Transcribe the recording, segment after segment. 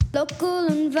Local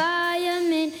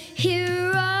environment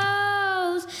heroes,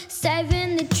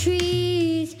 saving the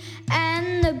trees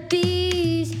and the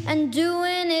bees and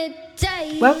doing it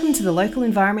daily. Welcome to the Local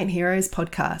Environment Heroes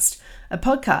podcast, a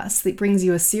podcast that brings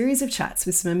you a series of chats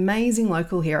with some amazing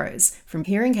local heroes from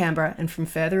here in Canberra and from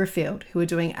further afield who are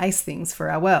doing ace things for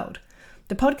our world.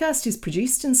 The podcast is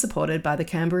produced and supported by the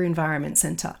Canberra Environment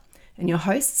Centre, and your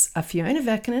hosts are Fiona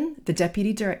Verkinen, the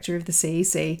Deputy Director of the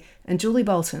CEC, and Julie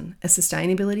Bolton, a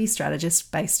Sustainability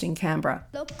Strategist based in Canberra.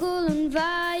 Local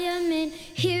environment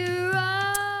heroes.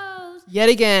 Yet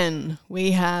again,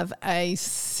 we have a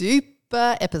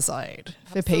super episode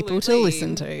for people to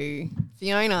listen to.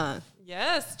 Fiona.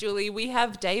 Yes, Julie, we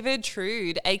have David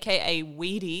Trood, aka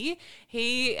Weedy.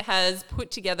 He has put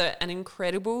together an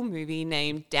incredible movie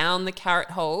named Down the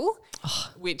Carrot Hole,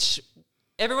 which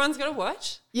everyone's got to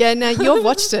watch. Yeah, now you've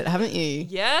watched it, haven't you?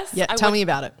 Yes. Yeah, tell me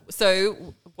about it.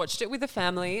 So watched it with the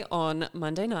family on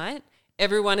Monday night.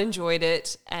 Everyone enjoyed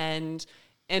it and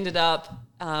ended up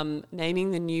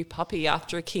naming the new puppy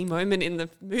after a key moment in the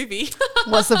movie.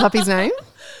 What's the puppy's name?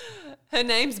 Her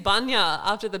name's Bunya,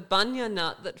 after the bunya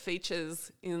nut that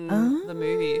features in the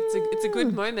movie. It's a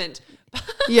good moment.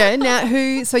 Yeah,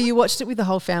 now so you watched it with the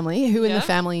whole family. Who in the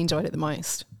family enjoyed it the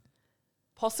most?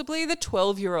 Possibly the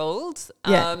 12-year-old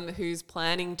who's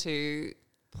planning to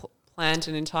plant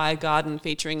an entire garden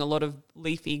featuring a lot of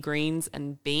leafy greens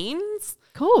and beans.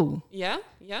 Cool. Yeah.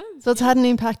 So it's had an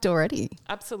impact already.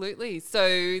 Absolutely.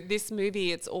 So this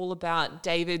movie, it's all about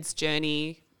David's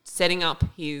journey setting up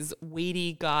his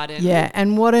weedy garden. Yeah,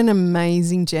 and what an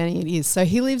amazing journey it is. So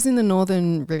he lives in the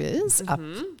Northern Rivers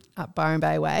up Byron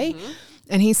Bay Way,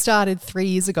 and he started 3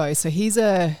 years ago. So he's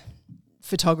a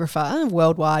photographer,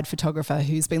 worldwide photographer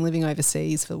who's been living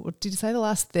overseas for, what did you say, the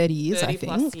last 30 years, I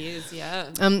think. 30 plus years, yeah.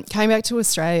 Came back to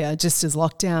Australia just as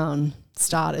lockdown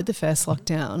started, the first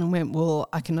lockdown, and went, well,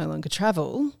 I can no longer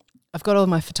travel. I've got all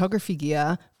my photography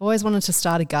gear. I've always wanted to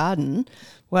start a garden.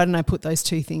 Why didn't I put those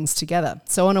two things together?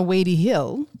 So on a weedy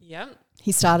hill,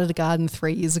 he started a garden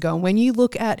 3 years ago. And when you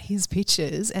look at his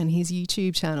pictures and his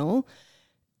YouTube channel,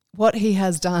 what he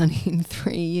has done in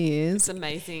 3 years, it's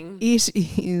amazing. It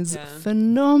is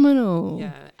phenomenal.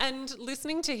 Yeah. And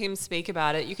listening to him speak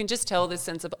about it, you can just tell this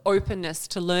sense of openness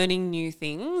to learning new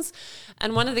things.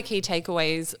 And one of the key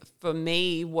takeaways for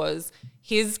me was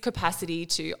his capacity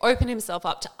to open himself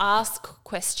up, to ask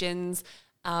questions,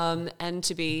 and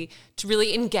to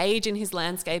really engage in his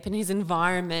landscape and his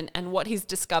environment and what he's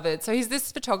discovered. So he's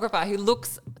this photographer who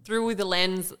looks through the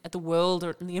lens at the world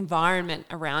and the environment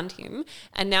around him,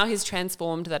 and now he's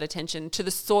transformed that attention to the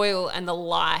soil and the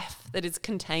life that is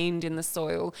contained in the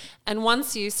soil. And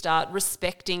once you start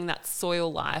respecting that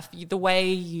soil life, the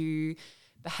way you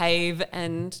behave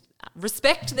and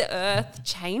respect the earth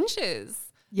changes.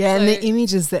 Yeah, so, and the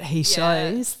images that he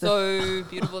shows. So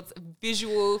beautiful. It's a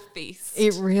visual feast.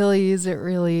 It really is. It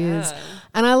really is.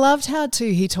 And I loved how,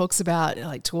 too, he talks about,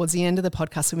 like, towards the end of the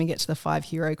podcast when we get to the 5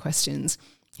 hero questions,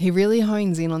 he really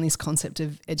hones in on this concept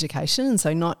of education. And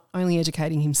so not only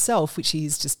educating himself, which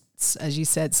he's just, as you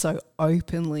said, so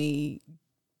openly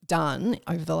done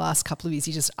over the last couple of years.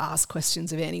 He just asks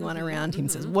questions of anyone around him,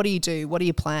 says, what do you do? What do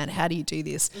you plan? How do you do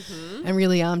this? And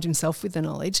really armed himself with the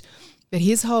knowledge. But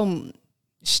his whole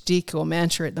shtick or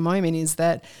mantra at the moment is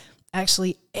that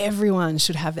actually everyone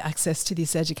should have access to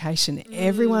this education.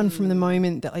 Everyone from the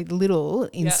moment that little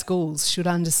in schools should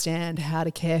understand how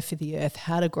to care for the earth,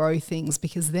 how to grow things,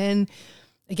 because then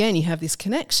again you have this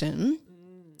connection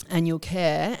and you'll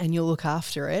care and you'll look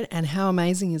after it. And how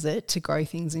amazing is it to grow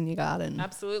things in your garden?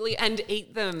 Absolutely. And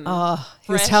eat them. Oh,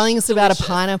 he was telling us about a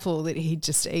pineapple that he'd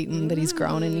just eaten that he's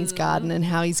grown in his garden, and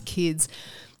how his kids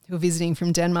who were visiting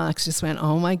from Denmark just went,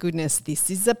 oh my goodness, this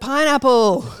is a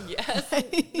pineapple. Yes,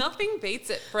 nothing beats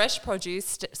it. Fresh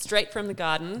produce, straight from the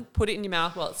garden, put it in your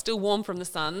mouth while it's still warm from the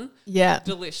sun. Yeah.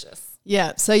 Delicious.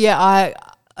 Yeah, so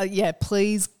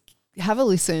please have a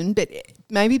listen. But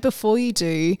maybe before you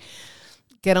do,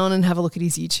 get on and have a look at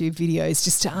his YouTube videos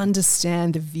just to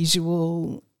understand the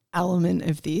visual element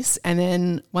of this. And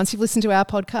then once you've listened to our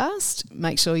podcast,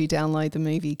 make sure you download the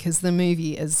movie, because the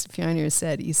movie, as Fiona has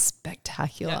said, is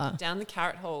spectacular. Yep, Down the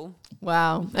Carrot Hole.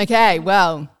 Wow. Okay,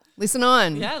 well, listen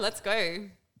on. Yeah, let's go. Okay,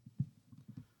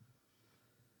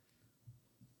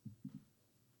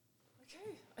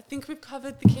 I think we've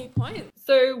covered the key points.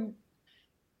 So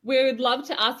we would love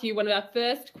to ask you one of our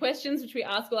first questions, which we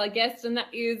ask all our guests, and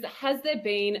that is, has there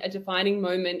been a defining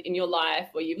moment in your life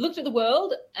where you've looked at the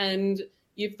world and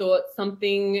you've thought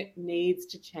something needs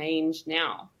to change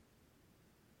now?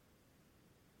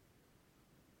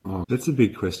 Oh, that's a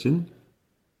big question.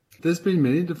 There's been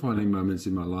many defining moments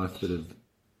in my life that have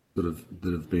that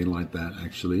have been like that,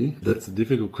 actually. That's a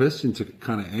difficult question to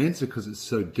kind of answer because it's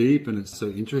so deep and it's so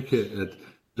intricate.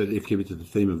 But if you get to the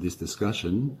theme of this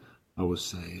discussion, I would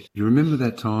say, you remember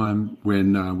that time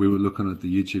when we were looking at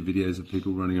the YouTube videos of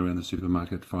people running around the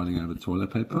supermarket fighting over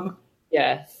toilet paper?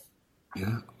 Yes.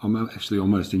 Yeah, I'm actually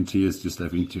almost in tears just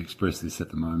having to express this at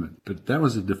the moment. But that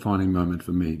was a defining moment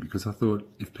for me because I thought,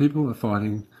 if people are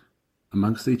fighting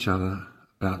amongst each other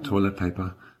about toilet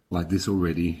paper like this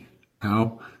already,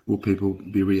 how will people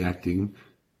be reacting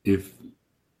if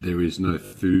there is no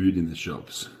food in the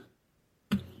shops?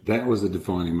 That was a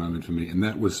defining moment for me, and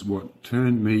that was what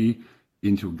turned me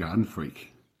into a garden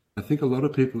freak. I think a lot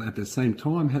of people at the same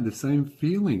time had the same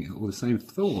feeling or the same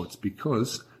thoughts,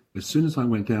 because as soon as I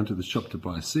went down to the shop to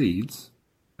buy seeds,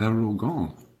 they were all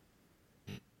gone.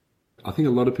 I think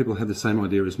a lot of people had the same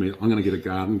idea as me. I'm going to get a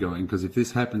garden going because if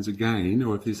this happens again,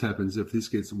 or if this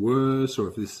gets worse, or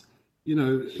if this,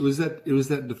 it was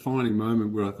that defining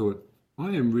moment where I thought, I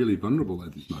am really vulnerable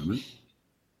at this moment.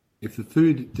 If the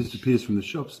food disappears from the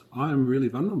shops, I am really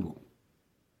vulnerable.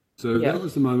 So that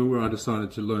was the moment where I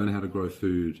decided to learn how to grow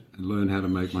food and learn how to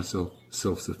make myself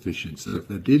self-sufficient. So if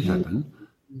that did happen,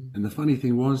 and the funny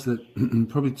thing was that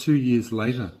probably 2 years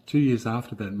later, 2 years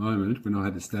after that moment, when I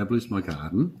had established my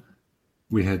garden,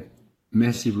 we had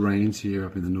massive rains here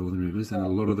up in the Northern Rivers and a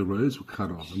lot of the roads were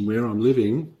cut off. And where I'm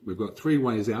living, we've got 3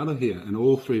 ways out of here and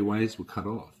all 3 ways were cut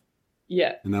off.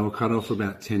 Yeah. And they were cut off for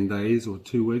about 10 days or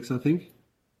 2 weeks, I think.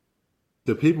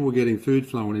 So people were getting food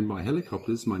flown in by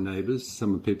helicopters, my neighbours.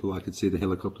 Some of the people, I could see the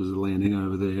helicopters are landing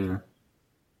over there.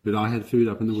 But I had food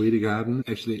up in the Weedy garden.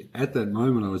 Actually, at that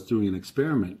moment, I was doing an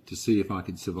experiment to see if I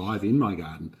could survive in my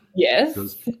garden. Yes.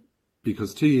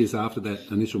 Because 2 years after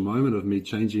that initial moment of me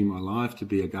changing my life to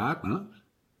be a gardener,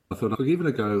 I thought I'll give it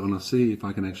a go and I'll see if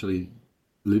I can actually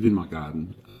live in my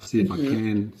garden, see if I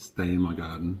can stay in my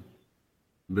garden.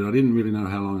 But I didn't really know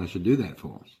how long I should do that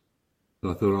for. So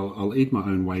I thought I'll eat my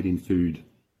own weight in food.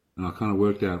 And I kind of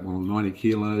worked out, 90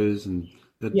 kilos, and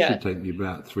that should take me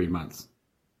about 3 months.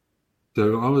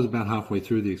 So I was about halfway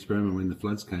through the experiment when the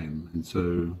floods came. And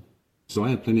so I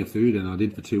had plenty of food and I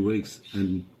did for 2 weeks.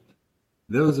 And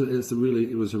that was it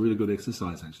was a really good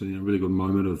exercise, actually, a really good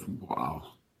moment of, wow,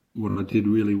 what I did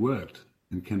really worked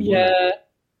and can work. Yeah,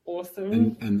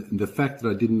 awesome. And the fact that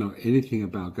I didn't know anything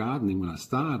about gardening when I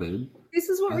started. This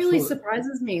is what really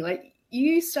surprises me. Like,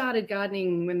 you started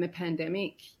gardening when the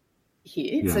pandemic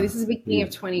hit. So this is the beginning of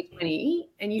 2020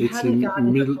 and you hadn't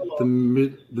gardened before. The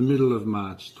middle of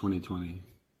March 2020.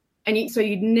 And so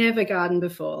you'd never gardened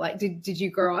before. Like, did you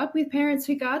grow up with parents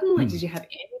who garden? Like, did you have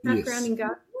any background in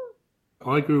gardening?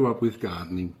 I grew up with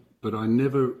gardening, but I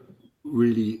never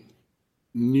really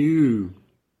knew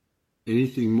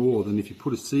anything more than if you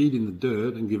put a seed in the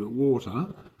dirt and give it water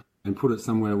and put it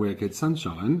somewhere where it gets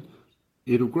sunshine,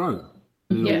 it'll grow.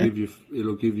 And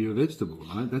it'll give you a vegetable,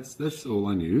 right? That's all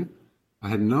I knew. I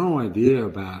had no idea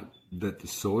about that the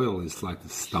soil is like the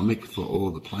stomach for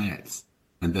all the plants,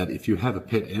 and that if you have a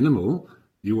pet animal,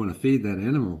 you want to feed that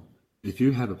animal. If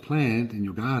you have a plant in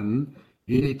your garden,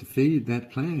 you need to feed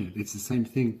that plant. It's the same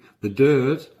thing. The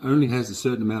dirt only has a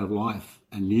certain amount of life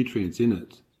and nutrients in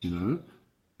it,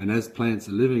 and as plants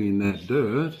are living in that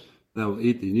dirt, they'll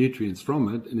eat the nutrients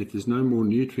from it, and if there's no more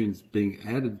nutrients being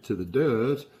added to the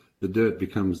dirt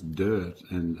becomes dirt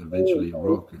and eventually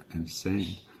rock and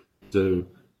sand. So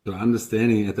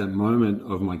understanding at that moment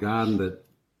of my garden that,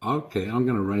 okay, I'm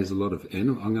going to raise a lot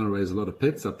of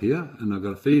pets up here and I've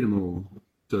got to feed them all.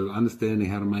 So understanding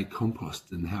how to make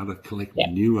compost and how to collect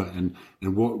manure and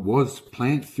what was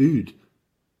plant food.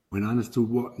 When I understood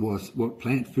what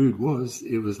plant food was,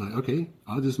 it was like, okay,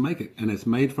 I'll just make it. And it's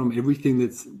made from everything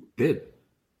that's dead,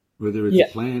 whether it's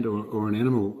a plant or an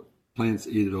animal. Plants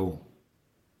eat it all.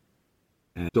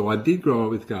 And so I did grow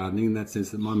up with gardening in that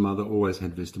sense that my mother always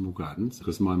had vegetable gardens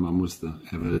because my mum was the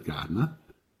avid gardener.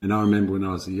 And I remember when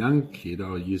I was a young kid,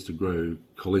 I used to grow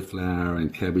cauliflower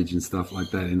and cabbage and stuff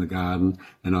like that in the garden.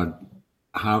 And I'd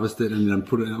harvest it and then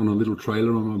put it on a little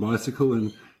trailer on my bicycle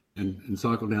and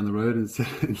cycle down the road and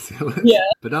sell it. Yeah.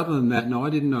 But other than that, no, I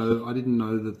didn't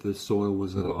know that the soil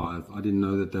was alive. I didn't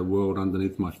know that the world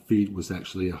underneath my feet was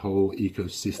actually a whole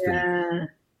ecosystem.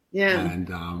 Yeah.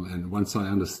 And once I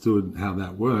understood how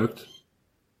that worked,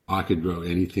 I could grow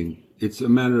anything. It's a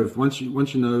matter of once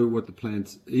you know what the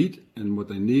plants eat and what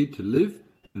they need to live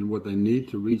and what they need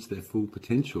to reach their full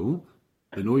potential,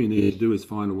 then all you need to do is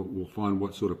find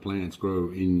what sort of plants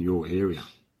grow in your area.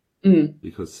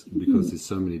 Because there's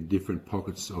so many different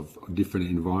pockets of different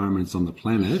environments on the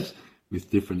planet with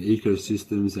different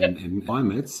ecosystems and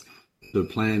climates. The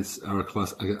plants are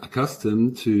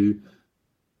accustomed to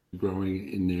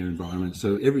growing in their environment.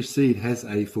 So every seed has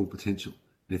a full potential.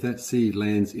 And if that seed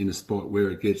lands in a spot where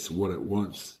it gets what it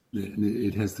wants,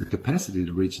 it has the capacity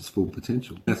to reach its full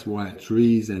potential. That's why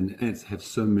trees and ants have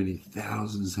so many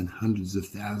thousands and hundreds of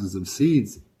thousands of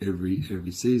seeds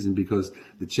every season, because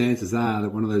the chances are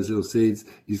that one of those little seeds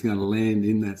is going to land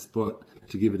in that spot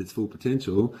to give it its full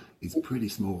potential is pretty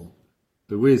small.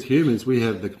 But we as humans, we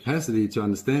have the capacity to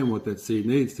understand what that seed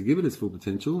needs to give it its full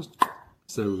potential.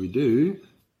 So we do,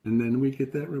 and then we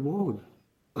get that reward.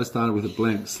 I started with a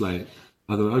blank slate.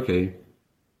 I thought, okay,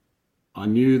 I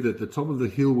knew that the top of the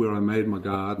hill where I made my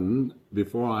garden,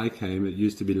 before I came, it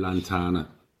used to be lantana.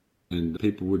 And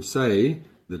people would say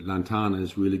that lantana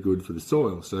is really good for the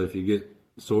soil. So if you get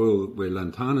soil where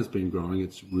lantana's been growing,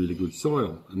 it's really good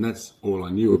soil. And that's all I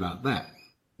knew about that.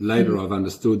 Later, I've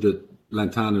understood that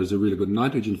lantana is a really good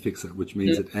nitrogen fixer, which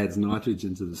means it adds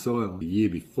nitrogen to the soil. The year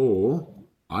before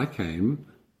I came,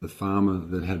 the farmer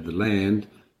that had the land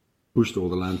pushed all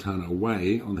the lantana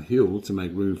away on the hill to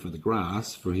make room for the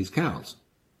grass for his cows.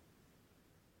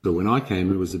 So when I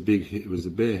came, it was a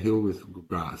bare hill with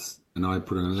grass, and I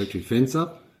put an electric fence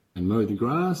up and mowed the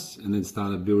grass, and then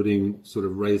started building sort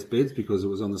of raised beds because it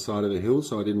was on the side of a hill,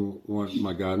 so I didn't want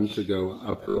my garden to go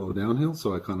uphill or downhill,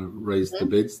 so I kind of raised the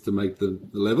beds to make the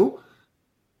level.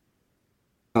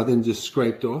 I then just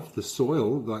scraped off the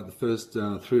soil, like the first 3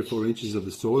 or 4 inches of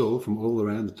the soil from all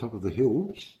around the top of the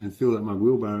hill, and filled up my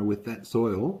wheelbarrow with that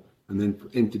soil, and then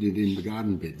emptied it in the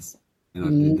garden beds. And I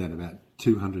did that about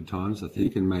 200 times, I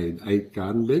think, and made 8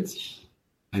 garden beds.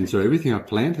 And so everything I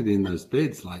planted in those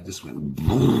beds, like, just went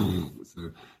boom.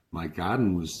 So my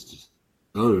garden was just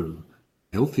so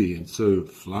healthy and so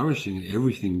flourishing, and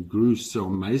everything grew so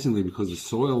amazingly because the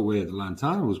soil where the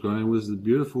lantana was growing was the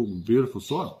beautiful, beautiful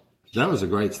soil. That was a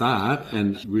great start,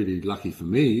 and really lucky for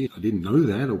me. I didn't know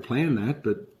that or plan that,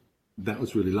 but that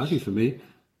was really lucky for me.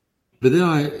 But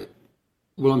then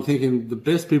I'm thinking the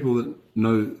best people that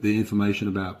know the information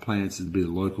about plants is to be the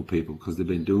local people, because they've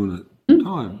been doing it all the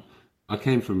time. I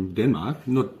came from Denmark,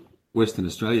 not Western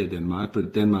Australia, Denmark,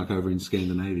 but Denmark over in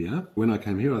Scandinavia. When I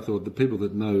came here, I thought the people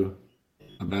that know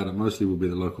about it mostly will be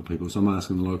the local people. So I'm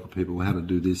asking the local people how to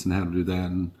do this and how to do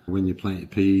that, and when you plant your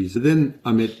peas. But then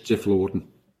I met Jeff Lawton.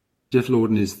 Jeff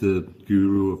Lawton is the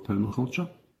guru of permaculture.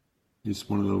 He's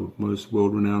one of the most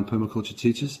world-renowned permaculture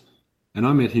teachers. And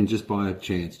I met him just by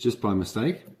chance, just by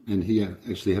mistake. And he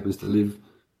actually happens to live,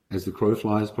 as the crow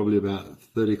flies, probably about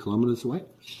 30 kilometres away.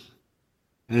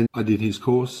 And I did his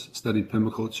course, studied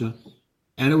permaculture.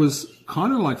 And it was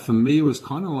kind of like, for me, it was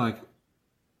kind of like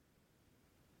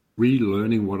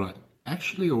relearning what I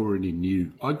actually already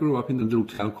knew. I grew up in a little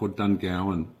town called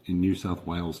Dungowan in New South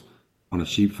Wales on a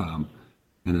sheep farm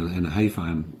and a hay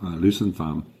farm, a lucerne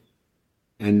farm.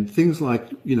 And things like,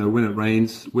 when it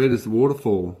rains, where does the water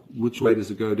fall? Which way does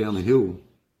it go down the hill?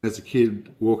 As a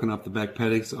kid walking up the back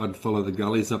paddocks, I'd follow the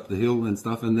gullies up the hill and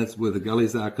stuff, and that's where the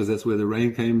gullies are because that's where the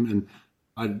rain came, and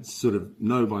I'd sort of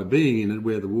know by being in it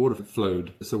where the water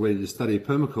flowed. So when you study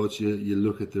permaculture, you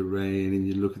look at the rain and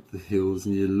you look at the hills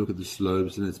and you look at the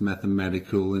slopes, and it's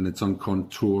mathematical and it's on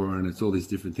contour and it's all these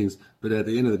different things. But at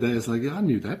the end of the day, it's like, yeah, I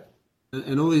knew that.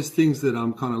 And all these things that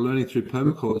I'm kind of learning through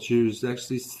permaculture is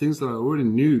actually things that I already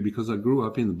knew because I grew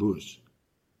up in the bush.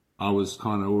 I was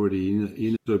kind of already in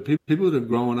it. So people that have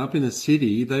grown up in a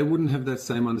city, they wouldn't have that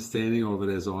same understanding of it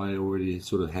as I already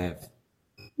sort of have.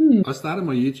 I started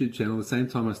my YouTube channel the same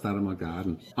time I started my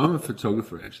garden. I'm a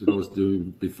photographer, actually. I was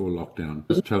doing before lockdown.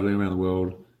 I was traveling around the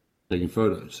world taking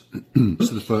photos. Most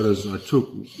of the photos I took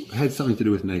had something to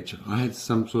do with nature. I had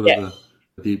some sort of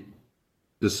a deep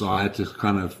desire to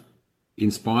kind of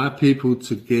inspire people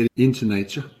to get into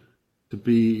nature, to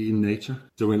be in nature.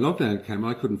 So when lockdown came,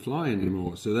 I couldn't fly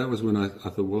anymore. So that was when I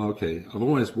thought, well, okay, I've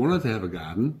always wanted to have a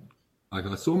garden. Like,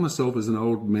 I saw myself as an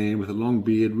old man with a long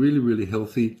beard, really, really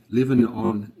healthy, living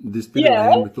on this bit of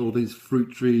land with all these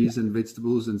fruit trees and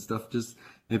vegetables and stuff.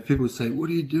 And people would say, what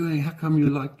are you doing? How come you're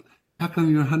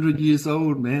 100 years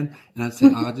old, man? And I'd say,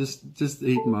 just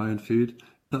eat my own food.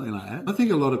 Something like that. I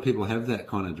think a lot of people have that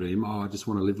kind of dream. I just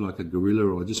want to live like a gorilla,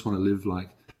 or I just want to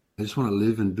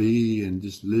live and be and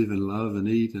just live and love and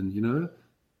eat. And,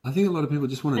 I think a lot of people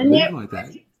just want to live like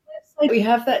that. We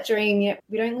have that dream, yet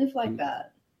we don't live like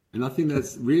that. And I think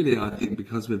that's really,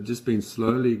 because we've just been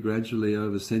slowly, gradually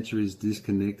over centuries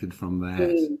disconnected from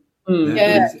that.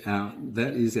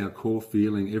 That is our core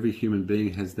feeling. Every human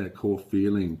being has that core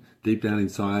feeling deep down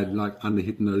inside, like under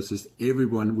hypnosis.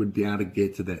 Everyone would be able to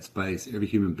get to that space, every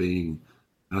human being.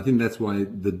 And I think that's why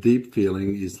the deep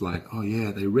feeling is like, oh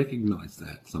yeah, they recognize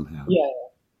that somehow. Yeah.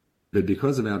 But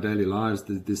because of our daily lives,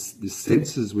 this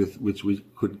senses with which we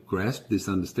could grasp this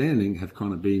understanding have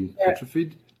kind of been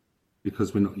atrophied.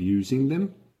 because we're not using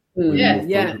them.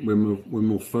 We're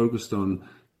more focused on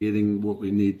getting what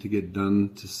we need to get done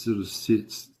to sort of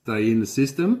stay in the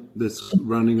system that's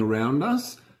running around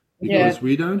us, because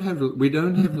we don't have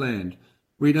land,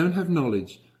 we don't have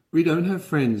knowledge, we don't have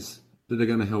friends that are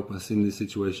going to help us in this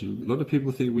situation. A lot of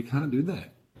people think we can't do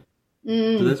that.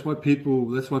 So that's why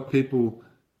people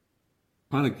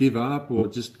kind of give up or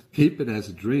just keep it as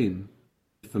a dream.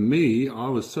 For me, I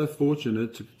was so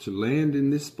fortunate to land in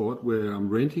this spot where I'm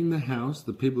renting the house.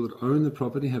 The people that own the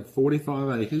property have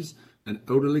 45 acres, an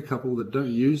elderly couple that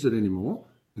don't use it anymore,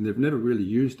 and they've never really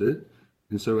used it.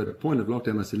 And so at a point of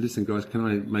lockdown, I said, listen, guys, can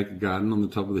I make a garden on the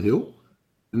top of the hill?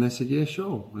 And they said, yeah,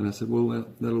 sure. And I said, well,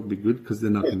 that'll be good, because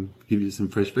then I can give you some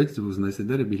fresh vegetables. And they said,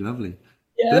 that'd be lovely.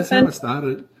 Yeah, that's how I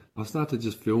started. I'll start to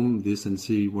just film this and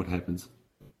see what happens.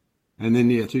 And then,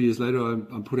 2 years later,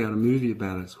 I put out a movie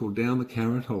about it. It's called Down the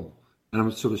Carrot Hole. And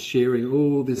I'm sort of sharing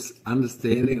all this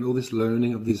understanding and all this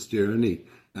learning of this journey.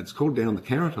 And it's called Down the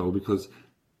Carrot Hole because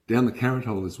down the carrot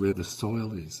hole is where the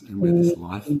soil is, and where this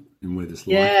life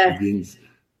life begins.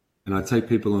 And I take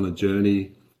people on a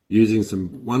journey using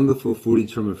some wonderful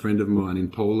footage from a friend of mine in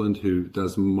Poland who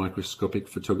does microscopic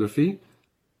photography.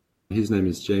 His name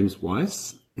is James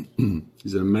Weiss.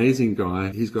 He's an amazing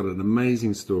guy. He's got an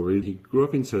amazing story. He grew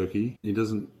up in Turkey. He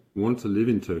doesn't want to live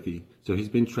in Turkey. So he's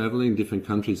been traveling different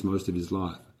countries most of his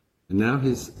life. And now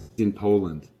he's in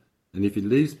Poland. And if he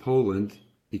leaves Poland,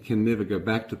 he can never go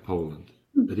back to Poland.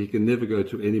 But he can never go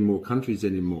to any more countries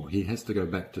anymore. He has to go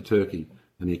back to Turkey,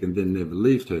 and he can then never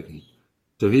leave Turkey.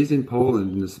 So he's in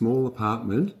Poland in a small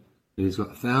apartment, and he's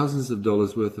got thousands of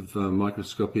dollars worth of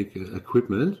microscopic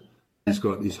equipment. He's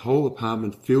got his whole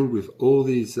apartment filled with all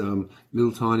these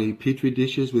little tiny petri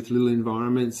dishes with little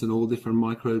environments and all different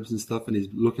microbes and stuff, and he's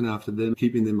looking after them,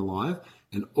 keeping them alive.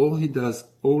 And all he does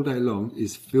all day long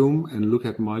is film and look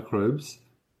at microbes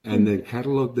and then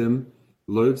catalogue them,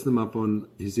 loads them up on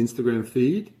his Instagram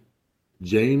feed,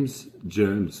 James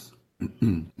Germs.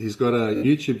 He's got a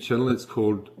YouTube channel. It's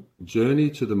called Journey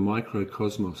to the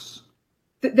Microcosmos.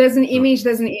 There's an image.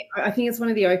 I think it's one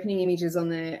of the opening images on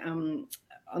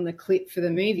the clip for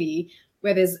the movie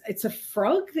where it's a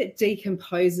frog that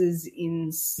decomposes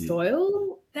in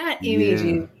soil. That image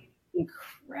is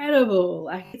incredible.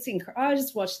 I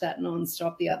just watched that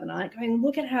nonstop the other night, going,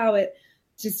 look at how it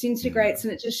just integrates,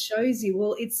 and it just shows you.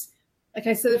 Well,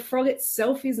 okay, so the frog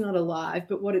itself is not alive,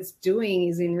 but what it's doing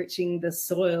is enriching the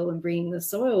soil and bringing the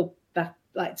soil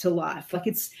back to life.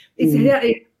 It's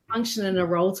a function and a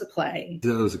role to play.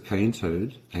 That was a cane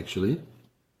toad, actually.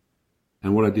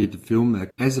 And what I did to film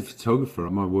that, as a photographer,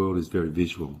 my world is very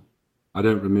visual. I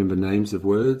don't remember names of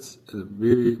words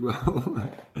really well.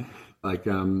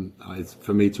 It's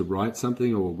for me to write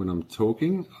something, or when I'm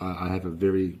talking, I have a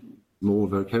very small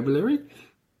vocabulary.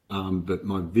 But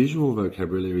my visual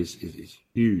vocabulary is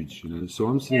huge, So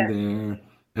I'm sitting there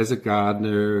as a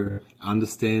gardener,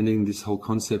 understanding this whole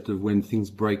concept of when things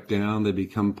break down, they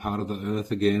become part of the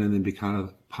earth again, and then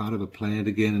become part of a plant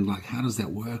again. And how does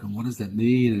that work? And what does that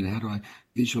mean? And how do I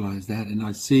visualize that? And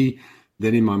I see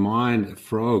then in my mind a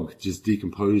frog just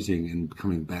decomposing and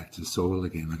coming back to soil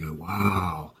again. I go,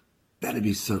 wow, that'd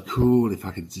be so cool if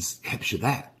I could just capture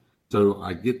that. So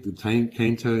I get the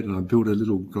cane toad and I build a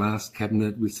little glass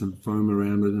cabinet with some foam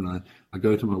around it, and I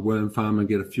go to my worm farm and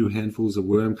get a few handfuls of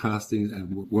worm castings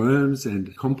and worms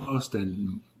and compost,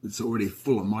 and it's already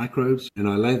full of microbes. And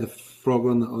I lay the frog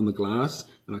on the glass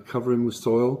and I cover him with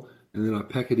soil, and then I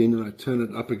pack it in and I turn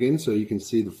it up again so you can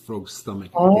see the frog's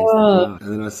stomach against the glass.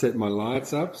 And then I set my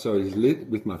lights up so it's lit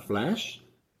with my flash,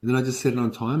 and then I just set it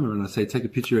on timer and I say take a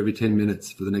picture every 10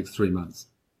 minutes for the next 3 months.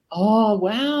 Oh,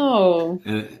 wow.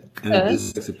 And it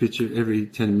just takes a picture every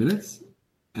 10 minutes,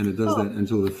 and it does that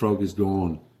until the frog is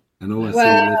gone. And all I see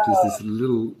left is this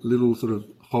little sort of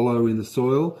hollow in the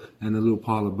soil and a little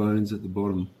pile of bones at the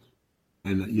bottom.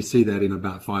 And you see that in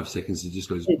about 5 seconds. It just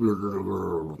goes. Yeah.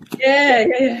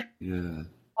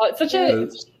 Oh, it's such a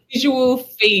visual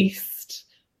feast,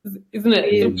 isn't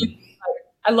it? Yeah.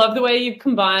 I love the way you've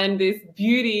combined this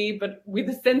beauty, but with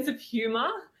a sense of humour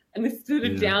and this sort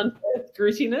of down-to-earth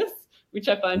grittiness, which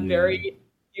I find very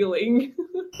healing.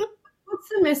 What's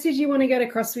the message you want to get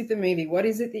across with the movie? What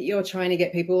is it that you're trying to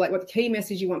get people, what key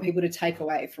message you want people to take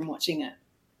away from watching it?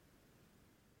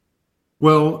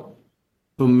 Well,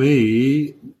 for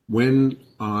me, when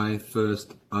I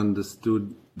first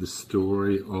understood the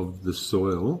story of the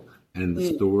soil and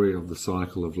the story of the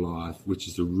cycle of life, which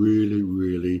is a really,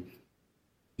 really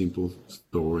simple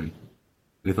story.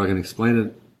 And if I can explain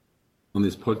it on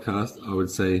this podcast, I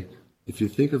would say, if you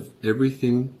think of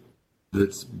everything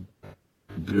that's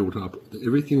built up,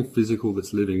 everything physical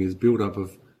that's living is built up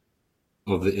of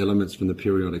of the elements from the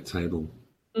periodic table.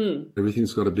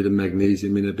 Everything's got a bit of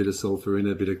magnesium in it, a bit of sulfur in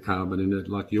it, a bit of carbon in it.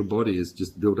 Like your body is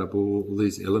just built up all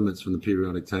these elements from the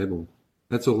periodic table.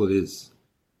 That's all it is.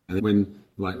 And when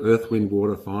like earth, wind,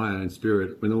 water, fire, and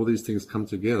spirit, when all these things come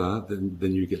together,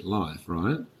 then you get life,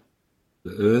 right?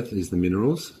 The earth is the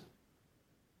minerals.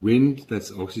 Wind,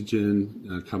 that's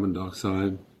oxygen, carbon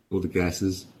dioxide, all the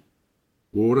gases.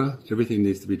 Water, everything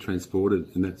needs to be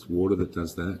transported, and that's water that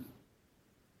does that.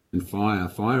 And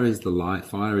fire is the light.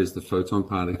 Fire is the photon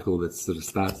particle that sort of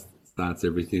starts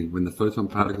everything. When the photon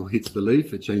particle hits the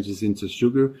leaf, it changes into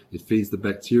sugar. It feeds the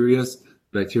bacteria.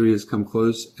 Bacteria come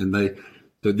close, and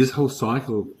so this whole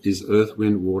cycle is earth,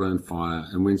 wind, water, and fire.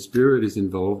 And when spirit is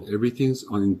involved, everything's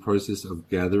in process of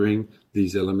gathering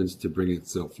these elements to bring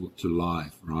itself to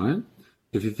life, right?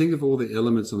 If you think of all the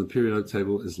elements on the periodic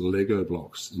table as Lego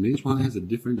blocks, and each one has a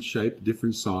different shape,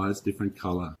 different size, different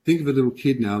color. Think of a little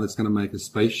kid now that's going to make a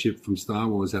spaceship from Star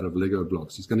Wars out of Lego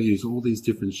blocks. He's going to use all these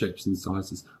different shapes and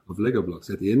sizes of Lego blocks.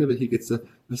 At the end of it, he gets a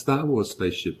Star Wars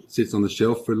spaceship. It sits on the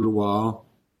shelf for a little while.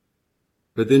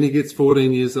 But then he gets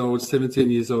 14 years old,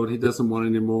 17 years old, he doesn't want it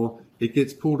anymore. It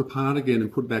gets pulled apart again and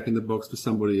put back in the box for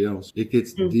somebody else. It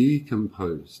gets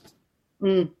decomposed.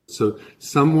 So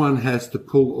someone has to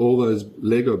pull all those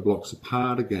Lego blocks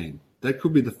apart again. That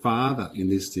could be the father in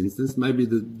this instance, maybe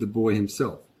the boy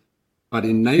himself. But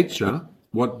in nature,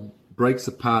 what breaks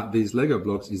apart these Lego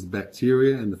blocks is the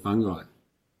bacteria and the fungi.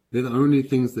 They're the only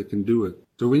things that can do it.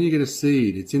 So when you get a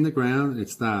seed, it's in the ground, it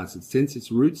starts. It sends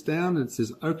its roots down and it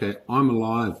says, okay, I'm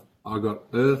alive. I got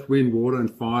earth, wind, water, and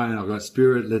fire, and I got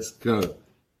spirit, let's go.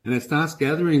 And it starts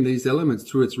gathering these elements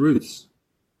through its roots.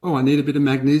 Oh, I need a bit of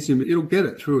magnesium. It'll get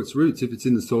it through its roots if it's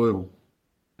in the soil.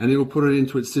 And it'll put it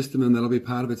into its system, and that'll be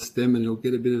part of its stem, and it'll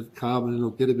get a bit of carbon, and it'll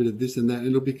get a bit of this and that, and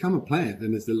it'll become a plant,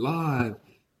 and it's alive.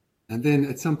 And then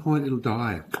at some point it'll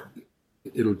die.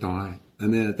 It'll die.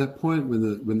 And then at that point,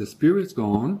 when the spirit's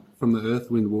gone from the earth,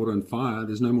 wind, water, and fire,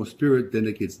 there's no more spirit, then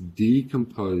it gets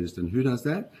decomposed. And who does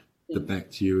that? The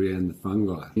bacteria and the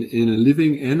fungi. In a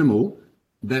living animal,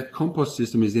 that compost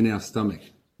system is in our stomach.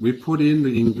 We put in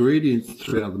the ingredients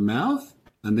through our mouth,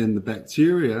 and then the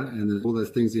bacteria and all those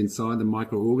things inside, the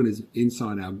microorganisms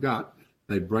inside our gut,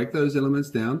 they break those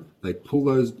elements down, they pull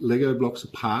those Lego blocks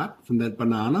apart from that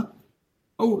banana.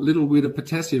 Oh, little bit of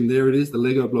potassium, there it is, the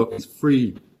Lego block is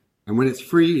free. And when it's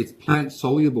free, it's plant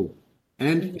soluble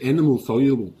and animal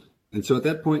soluble. And so at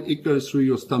that point, it goes through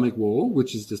your stomach wall,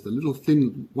 which is just a little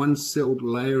thin one-celled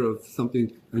layer of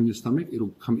something in your stomach. It'll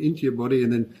come into your body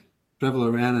and then travel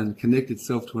around and connect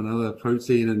itself to another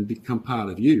protein and become part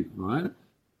of you, right?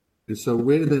 And so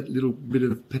where did that little bit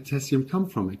of potassium come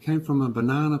from? It came from a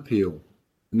banana peel.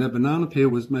 And that banana peel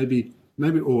was maybe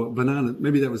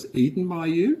that was eaten by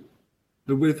you.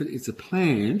 But what if it's a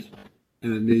plant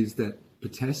and it needs that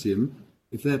potassium?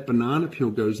 If that banana peel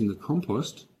goes in the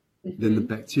compost, then the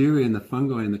bacteria and the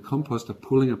fungi in the compost are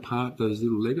pulling apart those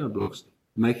little Lego blocks,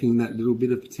 making that little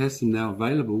bit of potassium now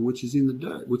available, which is in the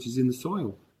dirt, which is in the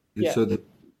soil. And so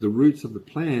the roots of the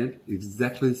plant is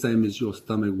exactly the same as your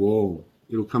stomach wall.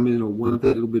 It'll come in, it'll want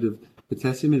that little bit of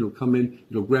potassium, it'll come in,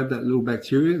 it'll grab that little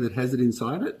bacteria that has it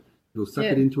inside it, it'll suck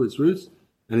it into its roots,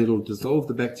 and it'll dissolve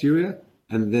the bacteria,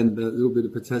 and then the little bit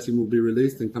of potassium will be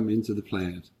released and come into the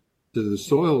plant. So the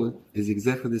soil is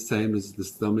exactly the same as the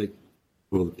stomach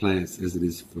for the plants as it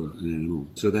is for an animal.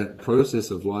 So that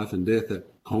process of life and death, that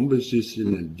composition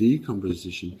and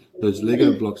decomposition, those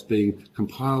Lego blocks being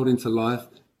compiled into life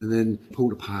and then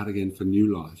pulled apart again for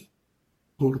new life.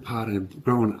 Pulled apart and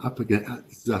growing up again.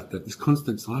 This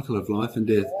constant cycle of life and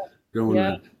death going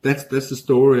on. That's the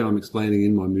story I'm explaining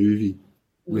in my movie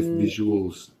with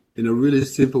visuals in a really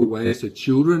simple way so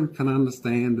children can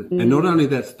understand it. And not only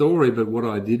that story, but what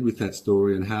I did with that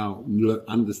story and how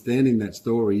understanding that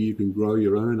story, you can grow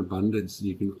your own abundance,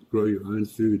 you can grow your own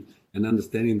food, and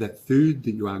understanding that food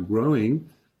that you are growing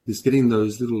is getting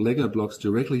those little Lego blocks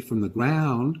directly from the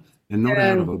ground and not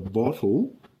out of a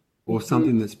bottle or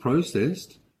something that's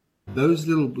processed. Those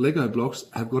little Lego blocks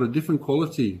have got a different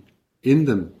quality in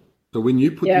them. So when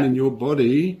you put them in your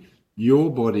body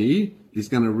is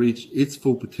going to reach its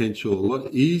full potential a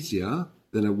lot easier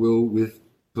than it will with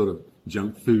sort of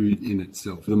junk food in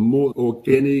itself. The more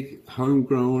organic,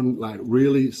 homegrown, like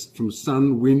really from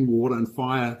sun, wind, water, and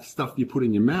fire stuff you put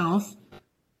in your mouth,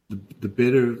 the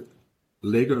better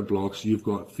Lego blocks you've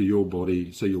got for your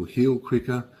body. So you'll heal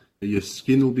quicker, your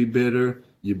skin will be better,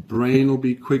 your brain will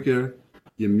be quicker,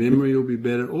 your memory will be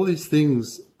better. All these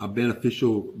things are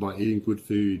beneficial by eating good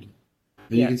food.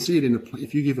 And you can see it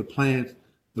if you give a plant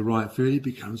the right food, it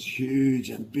becomes huge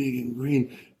and big and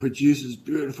green, produces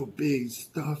beautiful big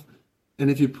stuff. And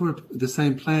if you put the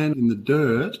same plant in the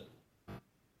dirt,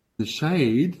 the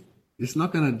shade, it's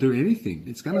not going to do anything.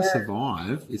 It's going to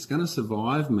survive. It's going to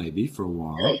survive maybe for a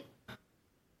while.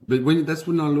 But that's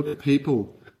when I look at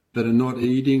people that are not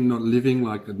eating, not living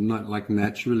like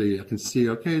naturally, I can see,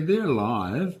 okay, they're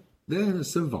alive, they're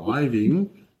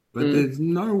surviving, but there's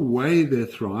no way they're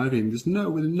thriving. There's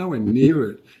nowhere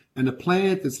near it. And a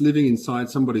plant that's living inside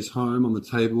somebody's home on the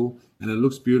table, and it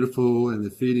looks beautiful, and they're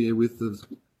feeding it with the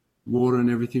water and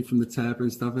everything from the tap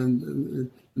and stuff, and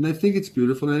they think it's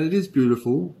beautiful, and it is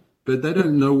beautiful, but they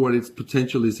don't know what its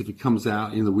potential is if it comes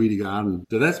out in the Weedy garden.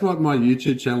 So that's what my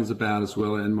YouTube channel is about as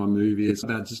well, and my movie. It's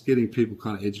about just getting people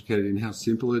kind of educated in how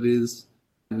simple it is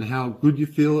and how good you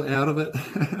feel out of it.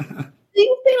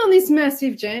 You've been on this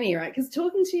massive journey, right? Because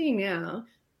talking to you now,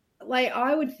 like,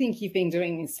 I would think you've been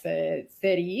doing this for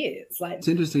 30 years. Like, it's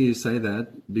interesting you say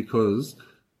that, because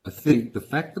I think the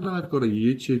fact that I've got a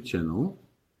YouTube channel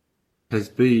has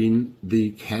been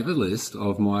the catalyst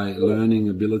of my learning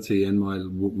ability and my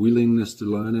willingness to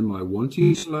learn and my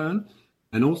wanting to learn.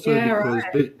 And also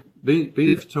because being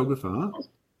a photographer,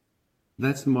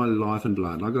 that's my life and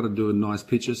blood. I've got to do a nice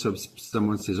picture so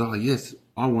someone says, oh, yes,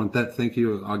 I want that, thank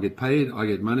you. I get paid, I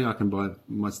get money, I can buy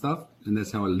my stuff, and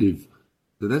that's how I live.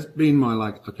 So that's been my,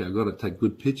 like, okay, I've got to take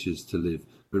good pictures to live.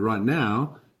 But right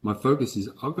now, my focus is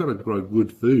I've got to grow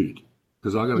good food,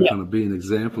 because I've got to kind of be an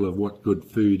example of what good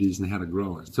food is and how to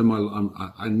grow it. So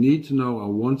I need to know, I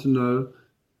want to know,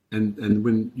 and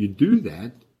when you do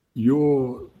that,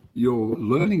 your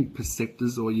learning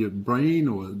sectors, or your brain,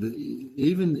 or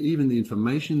even the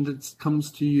information that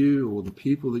comes to you, or the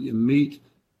people that you meet,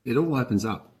 it all opens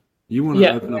up. You want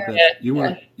to open up that.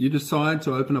 You decide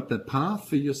to open up that path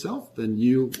for yourself, then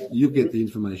you get the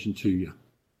information to you.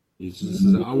 You just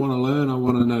say, I want to learn, I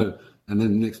want to know. And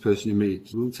then the next person you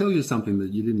meet will tell you something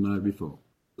that you didn't know before.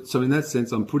 So in that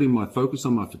sense, I'm putting my focus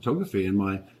on my photography and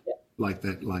my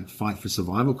fight for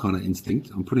survival kind of instinct.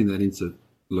 I'm putting that into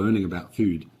learning about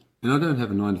food. And I don't have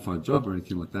a 9-to-5 job or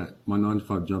anything like that. My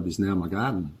 9-to-5 job is now my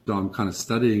garden. So I'm kind of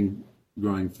studying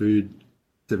growing food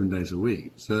 7 days a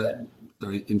week. So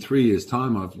in 3 years'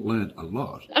 time, I've learned a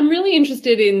lot. I'm really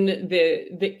interested in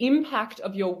the impact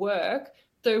of your work.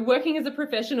 So working as a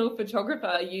professional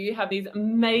photographer, you have these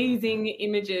amazing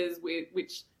images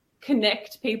which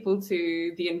connect people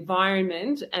to the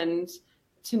environment and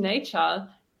to nature.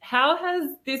 How has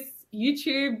this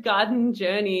YouTube garden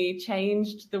journey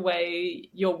changed the way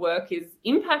your work is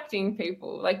impacting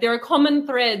people? Like, there are common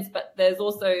threads, but there's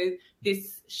also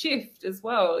this shift as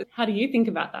well. How do you think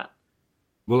about that?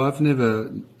 Well, I've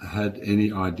never had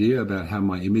any idea about how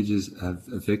my images have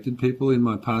affected people in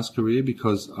my past career,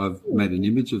 because I've made an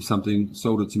image of something,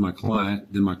 sold it to my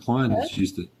client, then my client has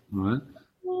used it, right?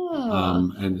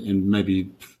 And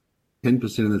maybe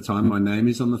 10% of the time my name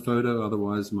is on the photo,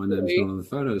 otherwise my name's not on the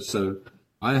photo. So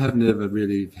I have never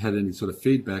really had any sort of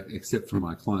feedback except from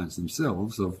my clients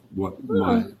themselves of what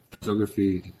my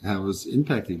photography, how it was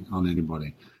impacting on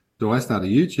anybody. So I start a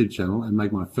YouTube channel and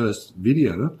make my first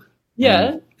video.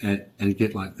 And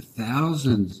get like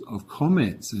thousands of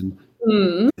comments, and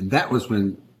that was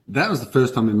the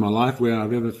first time in my life where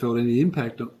I've ever felt any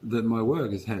impact that my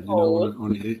work has had,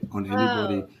 on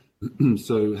anybody.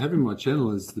 So having my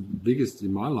channel is the biggest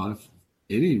in my life,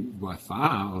 by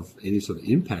far, of any sort of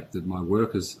impact that my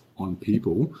work has on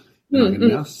people. And I can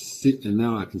now sit, and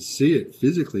now I can see it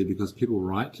physically, because people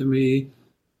write to me,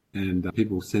 and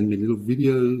people send me little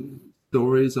video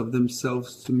stories of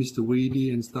themselves to Mr.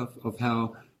 Weedy and stuff, of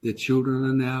how their children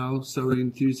are now so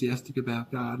enthusiastic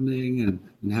about gardening,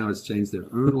 and how it's changed their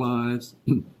own lives.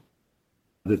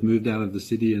 They've moved out of the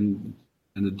city and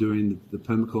are doing the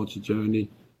permaculture journey.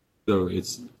 So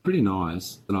it's pretty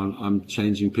nice that I'm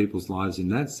changing people's lives in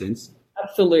that sense.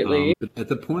 Absolutely. But at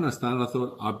the point I started, I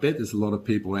thought, I bet there's a lot of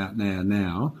people out there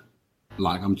now,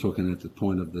 like I'm talking at the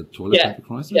point of the toilet paper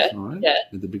crisis, right?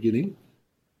 At the beginning.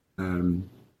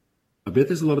 I bet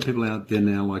there's a lot of people out there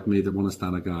now like me that want to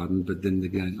start a garden, but then they're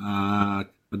going, I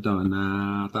don't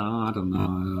know.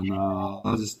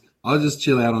 I'll just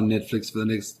chill out on Netflix for the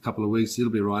next couple of weeks.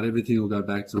 It'll be right. Everything will go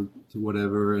back to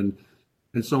whatever, and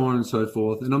so on and so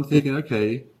forth. And I'm thinking,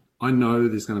 okay, I know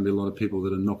there's going to be a lot of people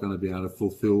that are not going to be able to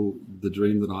fulfill the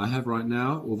dream that I have right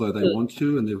now, although they want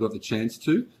to and they've got the chance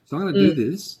to. So I'm going to do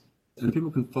this, and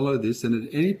people can follow this. And at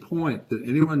any point that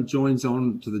anyone joins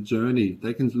on to the journey,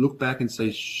 they can look back and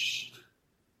say,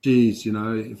 geez,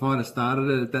 if I'd have started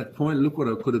it at that point, look what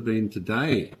I could have been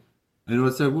today. And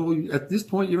I'd say, well, at this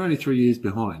point, you're only 3 years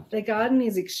behind. The garden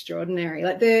is extraordinary.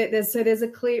 Like there's a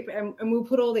clip, and we'll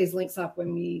put all these links up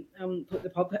when we put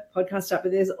the podcast up.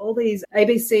 But there's all these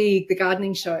ABC, the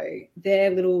gardening show,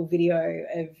 their little video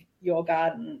of your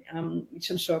garden, which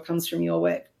I'm sure comes from your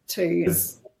work too,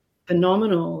 is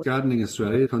phenomenal. Gardening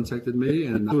Australia contacted me,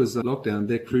 and it was a lockdown.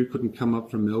 Their crew couldn't come up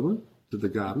from Melbourne to the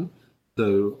garden.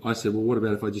 So I said, well, what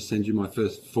about if I just send you my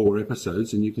first 4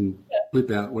 episodes and you can clip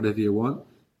out whatever you want?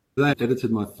 They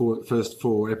edited my first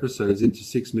 4 episodes into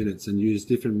 6 minutes and used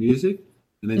different music,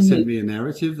 and then sent me a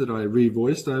narrative that I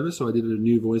re-voiced over. So I did a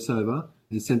new voiceover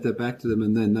and sent that back to them,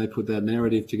 and then they put that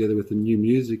narrative together with the new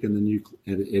music and the new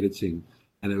editing.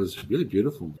 And it was really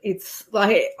beautiful. It's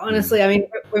like, honestly, I mean,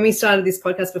 when we started this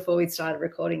podcast, before we started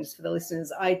recording, just for the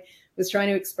listeners, I was trying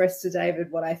to express to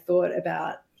David what I thought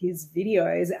about his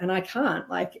videos, and I can't.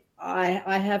 Like,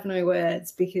 I have no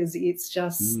words, because it's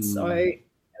just so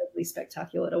incredibly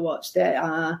spectacular to watch.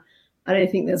 I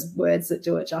don't think there's words that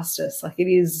do it justice. Like, it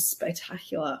is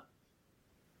spectacular.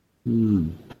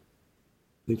 Thank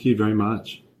you very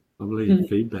much. Lovely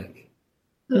feedback.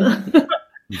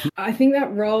 I think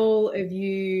that role of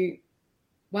you,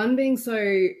 one, being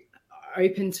so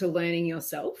open to learning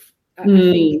yourself, I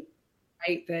think it's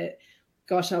great that,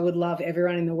 gosh, I would love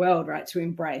everyone in the world, right, to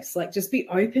embrace, like, just be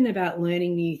open about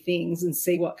learning new things and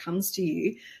see what comes to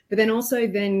you. But then also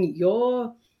then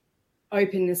your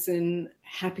openness and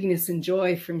happiness and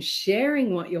joy from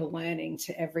sharing what you're learning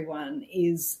to everyone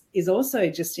is also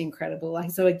just incredible.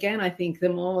 Like, so again, I think the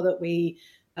more that we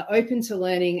are open to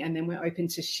learning, and then we're open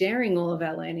to sharing all of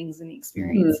our learnings and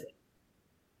experiences,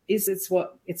 it's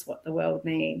what the world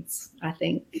needs, I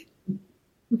think.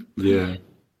 Yeah.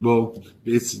 Well,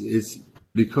 it's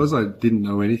because I didn't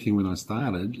know anything when I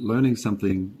started, learning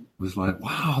something was like,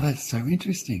 wow, that's so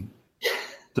interesting.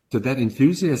 So that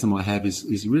enthusiasm I have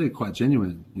is really quite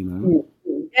genuine, you know.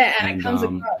 Yeah, and it comes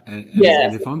across. And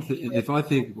if I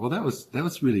think, well, that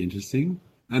was really interesting,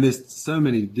 and there's so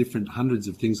many different hundreds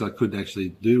of things I could actually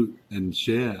do and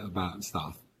share about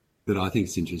stuff that I think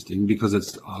is interesting, because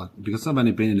because I've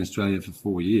only been in Australia for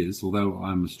 4 years, although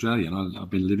I'm Australian. I've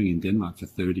been living in Denmark for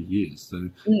 30 years, so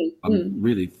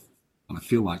I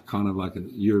feel like kind of like a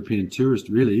European tourist,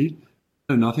 really.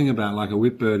 I know nothing about, like, a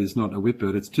whipbird is not a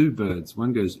whipbird. It's 2 birds.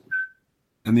 One goes,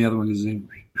 and the other one goes in.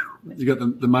 You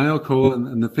got the male call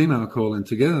and the female call, and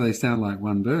together they sound like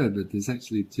one bird, but there's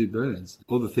actually 2 birds.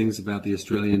 All the things about the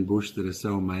Australian bush that are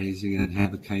so amazing, and how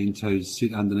the cane toads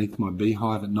sit underneath my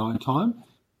beehive at night time,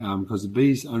 because the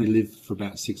bees only live for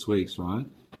about 6 weeks, right?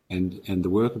 And the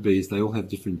worker bees, they all have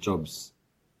different jobs.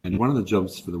 And one of the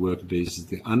jobs for the worker bees is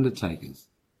the undertakers,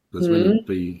 because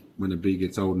when a bee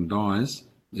gets old and dies,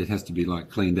 it has to be, like,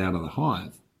 cleaned out of the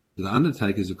hive. So the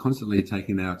undertakers are constantly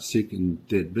taking out sick and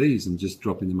dead bees and just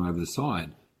dropping them over the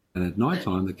side. And at night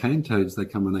time, the cane toads, they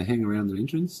come and they hang around the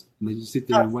entrance, and they just sit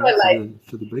there and wait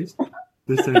for the bees.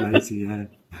 They're so lazy, yeah.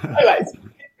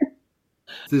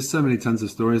 There's so many tons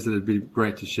of stories that it'd be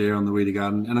great to share on the Weedy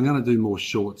Garden, and I'm going to do more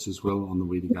shorts as well on the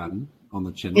Weedy Garden on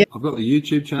the channel. I've got the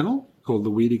YouTube channel called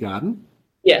the Weedy Garden,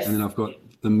 and then I've got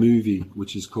the movie,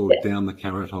 which is called Down the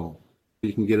Carrot Hole.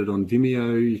 You can get it on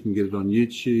Vimeo, you can get it on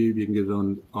YouTube, you can get it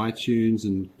on iTunes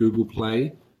and Google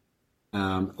Play.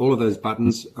 All of those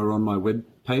buttons are on my web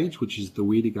page, which is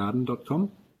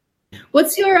theweedygarden.com.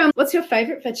 What's your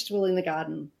favourite vegetable in the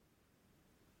garden?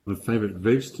 My favourite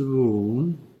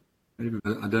vegetable?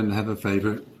 I don't have a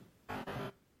favourite.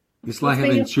 It's like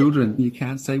having children. You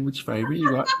can't say which favourite you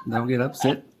got. They'll get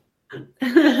upset. Which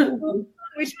one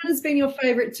has been your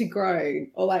favourite to grow?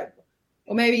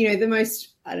 Or maybe, you know, the most,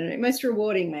 I don't know, most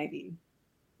rewarding maybe.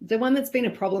 The one that's been a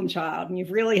problem child and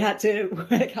you've really had to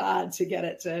work hard to get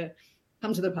it to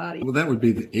come to the party. Well, that would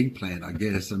be the eggplant, I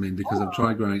guess. I mean, because I've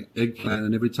tried growing eggplant,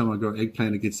 and every time I grow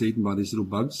eggplant, it gets eaten by these little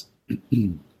bugs.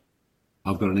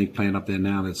 I've got an eggplant up there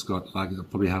now that's got, like, I've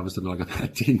probably harvested like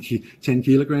about 10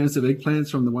 kilograms of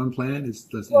eggplants from the one plant. It's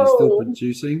still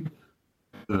producing.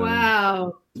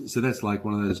 Wow. So that's like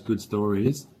one of those good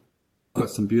stories. I've got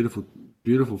some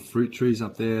beautiful fruit trees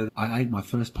up there. I ate my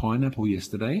first pineapple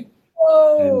yesterday.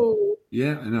 Whoa.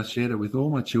 And I shared it with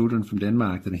all my children from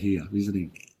Denmark that are here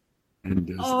visiting. And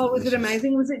was it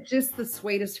amazing? Was it just the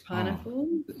sweetest pineapple?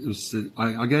 It was.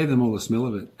 I gave them all the smell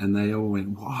of it, and they all went,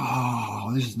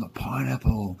 "Wow, this is not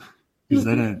pineapple," because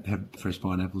they don't have fresh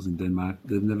pineapples in Denmark.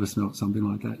 They've never smelt something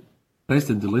like that.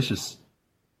 Tasted delicious,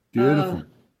 beautiful.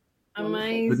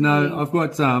 Amazing. But no, I've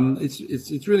got.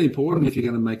 It's really important if you're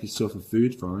going to make yourself a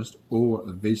food forest or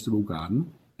a vegetable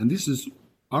garden, and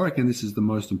I reckon this is the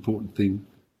most important thing,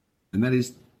 and that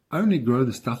is only grow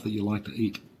the stuff that you like to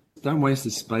eat. Don't waste the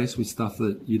space with stuff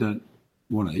that you don't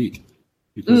want to eat,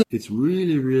 because it's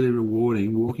really, really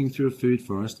rewarding walking through a food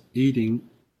forest, eating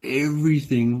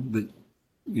everything that,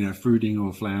 you know, fruiting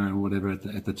or flowering or whatever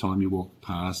at the time you walk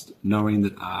past, knowing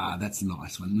that, that's a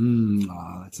nice one.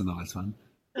 That's a nice one.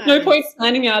 No point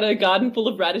planning out a garden full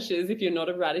of radishes if you're not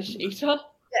a radish eater.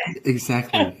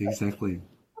 Exactly.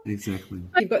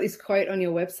 You've got this quote on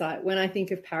your website: when I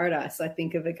think of paradise, I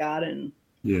think of a garden.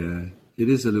 Yeah, it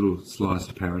is a little slice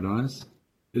of paradise.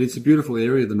 And it's a beautiful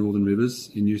area, the Northern Rivers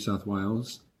in New South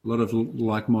Wales. A lot of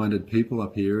like-minded people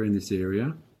up here in this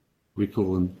area. We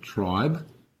call them tribe.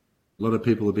 A lot of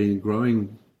people have been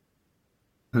growing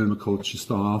permaculture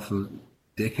style for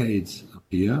decades up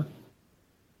here.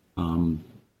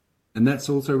 And that's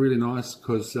also really nice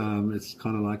because it's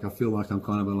kind of like, I feel like I'm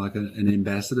kind of like an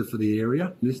ambassador for the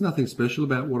area. There's nothing special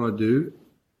about what I do.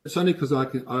 It's only because I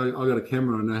got a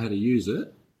camera and I know how to use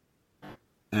it,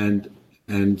 and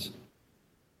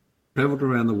traveled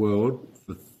around the world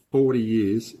for 40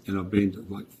 years, and I've been to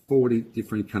like 40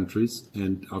 different countries,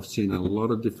 and I've seen a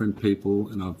lot of different people,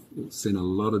 and I've seen a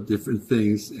lot of different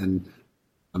things, and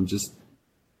I'm just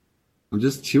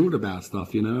chilled about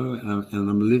stuff, you know, and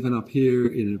I'm living up here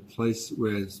in a place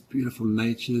where it's beautiful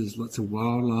nature, there's lots of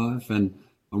wildlife, and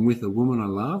I'm with a woman I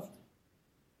love,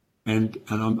 and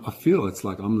I feel it's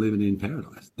like I'm living in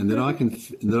paradise, and that I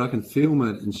can film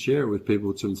it and share it with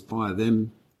people to inspire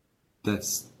them.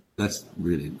 That's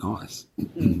really nice.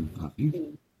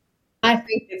 I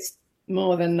think it's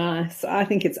more than nice. I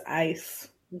think it's ace.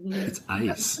 It's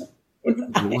ace. It's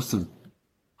awesome.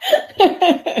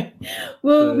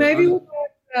 Well, maybe we'll go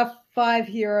to our 5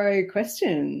 hero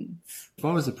questions. If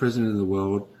I was the president of the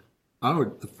world,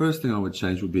 the first thing I would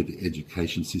change would be the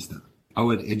education system. I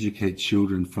would educate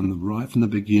children from the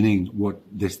beginning what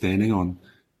they're standing on,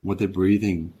 what they're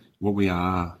breathing, what we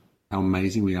are, how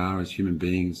amazing we are as human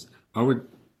beings. I would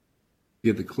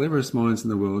get the cleverest minds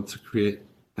in the world to create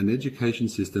an education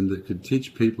system that could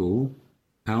teach people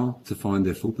how to find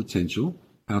their full potential,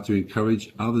 how to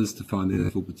encourage others to find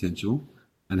their full potential,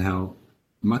 and how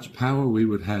much power we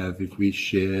would have if we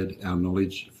shared our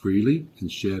knowledge freely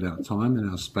and shared our time and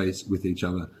our space with each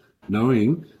other,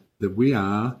 knowing that we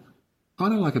are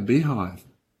kind of like a beehive.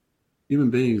 Human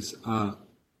beings are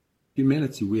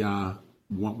humanity. We are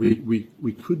what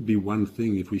we could be one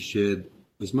thing if we shared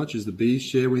as much as the bees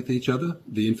share with each other,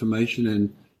 the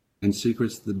information and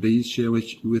secrets the bees share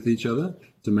with each other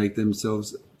to make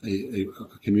themselves a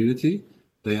community.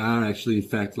 They are actually, in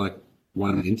fact, like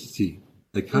one entity.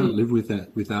 They can't live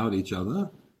without each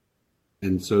other.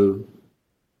 And so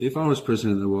if I was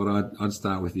president of the world, I'd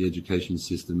start with the education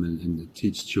system and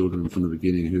teach children from the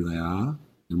beginning who they are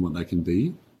and what they can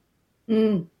be.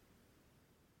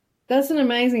 That's an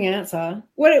amazing answer.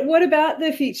 What about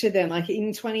the future then? Like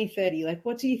in 2030, like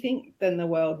what do you think then the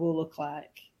world will look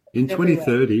like? In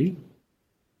 2030,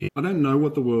 I don't know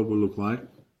what the world will look like.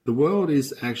 The world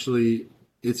is actually,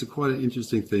 it's quite an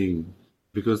interesting thing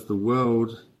because the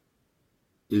world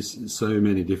is so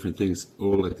many different things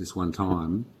all at this one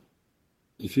time.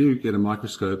 If you get a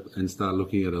microscope and start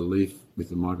looking at a leaf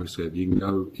with a microscope, you can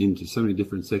go into so many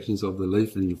different sections of the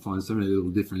leaf and you find so many little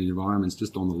different environments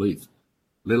just on the leaf,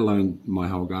 let alone my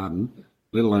whole garden,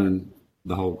 let alone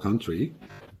the whole country,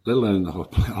 let alone the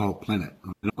whole planet.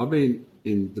 And I've been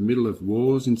in the middle of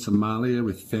wars in Somalia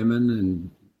with famine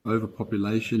and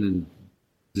overpopulation and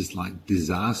just like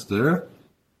disaster.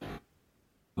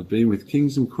 I've been with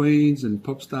kings and queens and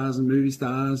pop stars and movie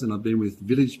stars, and I've been with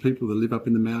village people that live up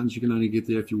in the mountains. You can only get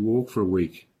there if you walk for a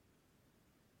week.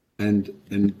 And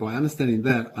by understanding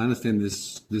that, I understand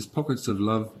there's pockets of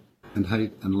love and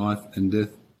hate and life and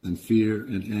death and fear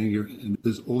and anger, and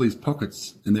there's all these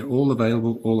pockets, and they're all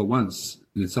available all at once.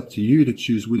 And it's up to you to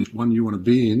choose which one you want to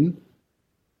be in.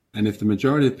 And if the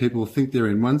majority of people think they're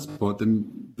in one spot,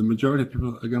 then the majority of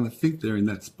people are going to think they're in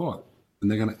that spot, and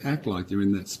they're going to act like they're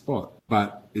in that spot.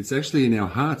 But it's actually in our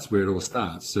hearts where it all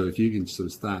starts. So if you can sort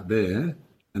of start there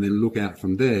and then look out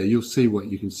from there, you'll see what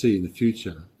you can see in the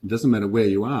future. It doesn't matter where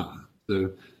you are.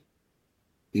 So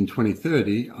in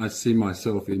 2030, I see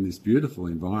myself in this beautiful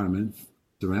environment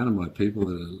surrounded by people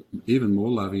that are even more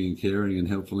loving and caring and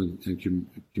helpful and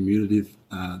communicative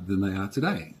than they are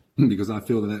today, because I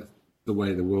feel that that's the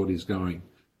way the world is going.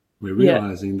 We're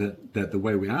realizing that the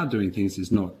way we are doing things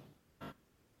is not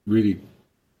really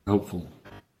helpful,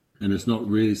 and it's not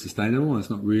really sustainable, and it's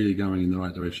not really going in the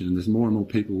right direction. And there's more and more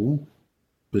people,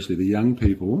 especially the young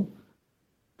people,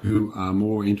 who are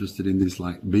more interested in this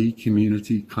like bee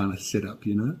community kind of setup,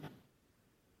 you know,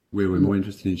 where we're more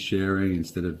interested in sharing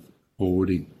instead of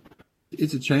hoarding.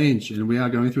 It's a change, and we are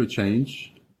going through a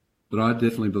change, but I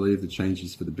definitely believe the change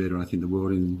is for the better. I think the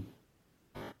world in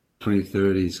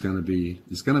 2030 is going to be,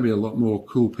 there's going to be a lot more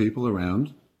cool people around.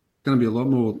 There's going to be a lot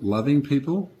more loving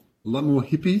people, a lot more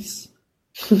hippies,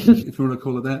 if you want to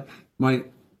call it that. My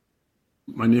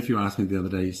nephew asked me the other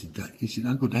day, he said,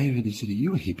 Uncle David, he said, are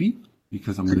you a hippie?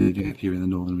 because I'm living up here in the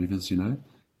Northern Rivers, you know.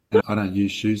 And I don't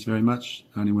use shoes very much,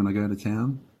 only when I go to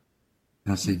town.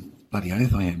 And I said, bloody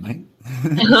oath I am, mate.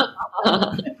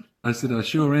 I said, I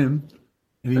sure am.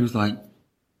 And he was like,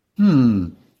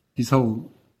 his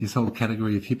whole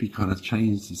category of hippie kind of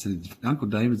changed. He said, if Uncle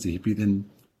David's a hippie, then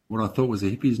what I thought was a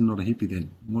hippie is not a hippie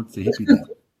then. What's a hippie then?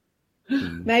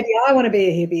 Maybe I want to be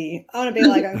a hippie. I want to be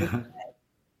like Uncle.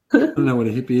 I don't know what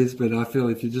a hippie is, but I feel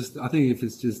I think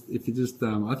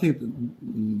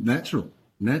natural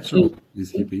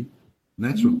is hippie.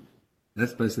 Natural.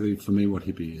 That's basically for me what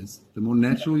hippie is. The more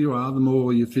natural you are, the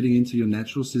more you're fitting into your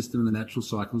natural system and the natural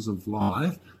cycles of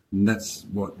life. And that's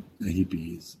what a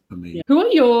hippie is for me. Who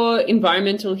are your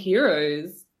environmental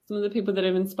heroes? Some of the people that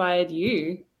have inspired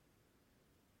you?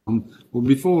 Well,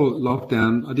 before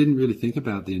lockdown, I didn't really think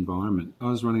about the environment. I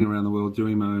was running around the world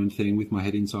doing my own thing with my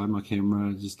head inside my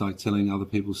camera, just like telling other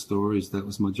people's stories. That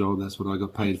was my job. That's what I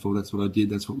got paid for. That's what I did.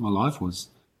 That's what my life was.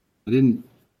 I didn't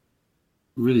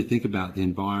really think about the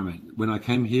environment. When I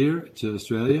came here to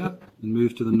Australia and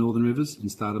moved to the Northern Rivers and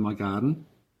started my garden,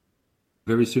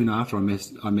 very soon after I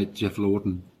met Jeff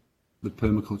Lawton, the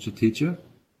permaculture teacher.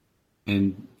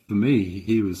 And for me,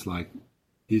 he's like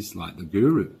the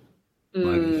guru.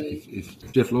 Like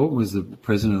if Jeff Lawton was the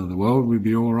president of the world, we'd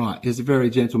be all right. He's a very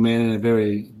gentle man and a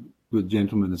very good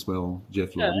gentleman as well,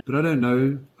 Jeff Lawton. But I don't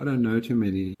know too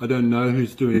many. I don't know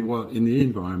who's doing what in the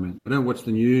environment. I don't watch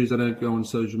the news. I don't go on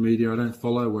social media. I don't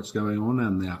follow what's going on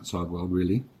in the outside world,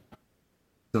 really.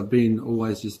 So I've been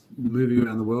always just moving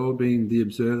around the world, being the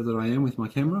observer that I am with my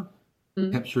camera,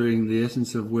 capturing the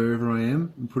essence of wherever I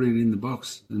am and putting it in the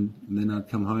box, and then I'd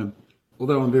come home.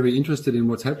 Although I'm very interested in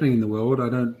what's happening in the world, I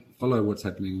don't follow what's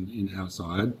happening in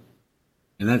outside.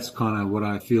 And that's kind of what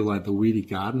I feel like the Weedy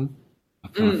garden. I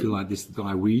kind of feel like this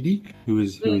guy Weedy, who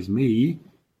is me.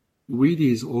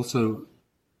 Weedy is also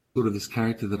sort of this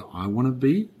character that I want to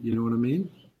be. You know what I mean?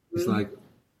 It's like,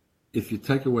 if you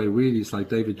take away Weedy, it's like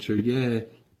David Trood. Yeah,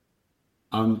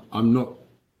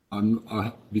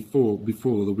 before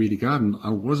the Weedy garden, I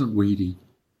wasn't Weedy.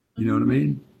 You know what I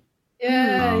mean?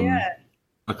 Yeah.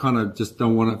 I kind of just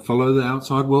don't want to follow the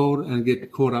outside world and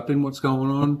get caught up in what's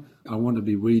going on. I want to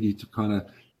be Weedy to kind of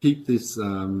keep this,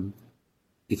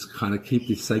 keep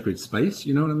this sacred space.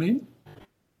 You know what I mean?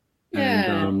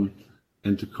 Yeah.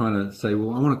 And to kind of say,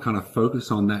 well, I want to kind of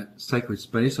focus on that sacred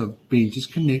space of being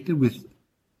just connected with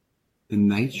the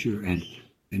nature and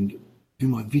do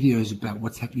my videos about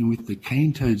what's happening with the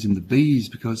cane toads and the bees,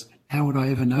 because how would I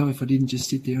ever know if I didn't just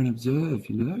sit there and observe,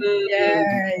 you know?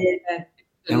 Yeah.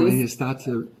 And when you start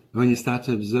to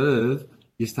observe,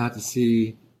 you start to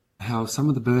see how some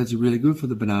of the birds are really good for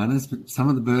the bananas, but some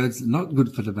of the birds are not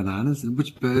good for the bananas, and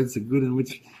which birds are good and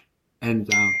which. And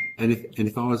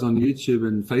if I was on YouTube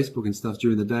and Facebook and stuff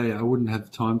during the day, I wouldn't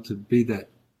have time to be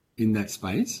in that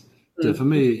space. So for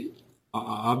me,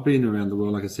 I've been around the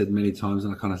world, like I said, many times,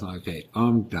 and I kind of like, okay,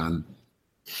 I'm done.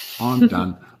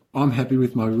 I'm happy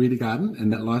with my Weedy garden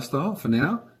and that lifestyle for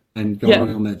now, and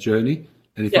going on that journey.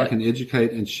 And if I can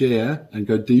educate and share and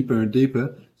go deeper and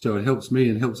deeper, so it helps me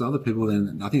and helps other people,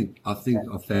 then I think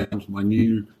I've found my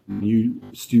new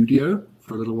studio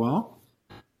for a little while.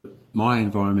 My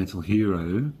environmental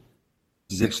hero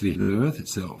is actually the earth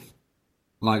itself.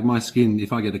 Like my skin,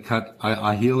 if I get a cut,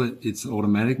 I heal it. It's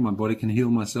automatic. My body can heal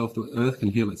myself. The earth can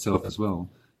heal itself as well.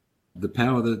 The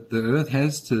power that the earth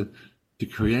has to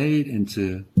create and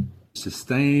to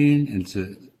sustain and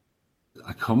to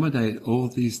accommodate all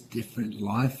these different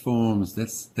life forms.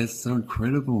 That's so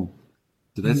incredible.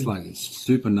 So that's like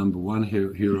super number one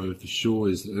hero for sure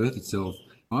is the earth itself.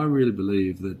 I really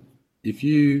believe that if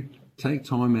you take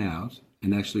time out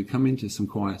and actually come into some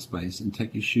quiet space and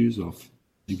take your shoes off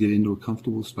and get into a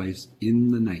comfortable space in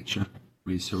the nature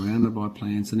where you're surrounded by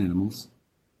plants and animals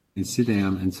and sit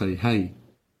down and say, hey,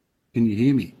 can you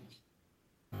hear me?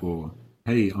 Or,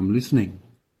 hey, I'm listening.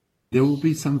 There will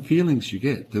be some feelings you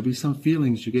get. There'll be some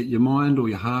feelings you get. Your mind or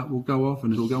your heart will go off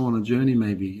and it'll go on a journey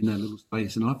maybe in that little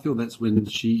space. And I feel that's when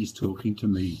she is talking to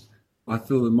me. I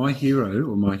feel that my hero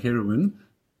or my heroine,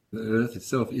 the earth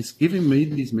itself, is giving me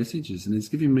these messages and it's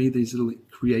giving me these little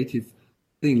creative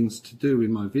things to do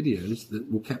in my videos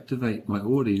that will captivate my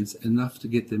audience enough to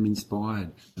get them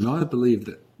inspired. And I believe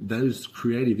that those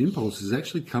creative impulses are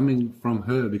actually coming from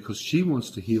her because she wants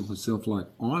to heal herself like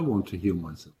I want to heal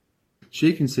myself.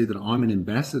 She can see that I'm an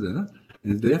ambassador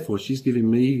and therefore she's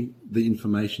giving me the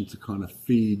information to kind of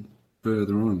feed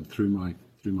further on through my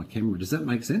camera. Does that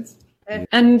make sense?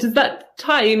 And does that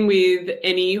tie in with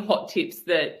any hot tips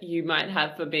that you might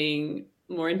have for being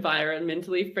more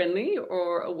environmentally friendly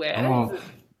or aware? Oh,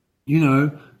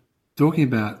 talking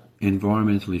about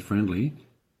environmentally friendly,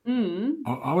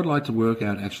 I would like to work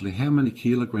out actually how many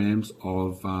kilograms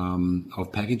of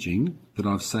packaging that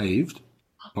I've saved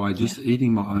by just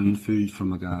eating my own food from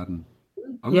the garden.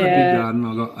 I've got a big garden.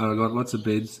 I've got lots of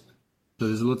beds, so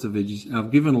there's lots of veggies.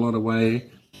 I've given a lot away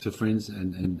to friends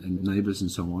and neighbours and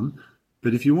so on.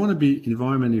 But if you want to be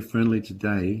environmentally friendly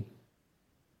today,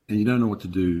 and you don't know what to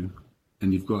do,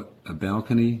 and you've got a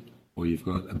balcony or you've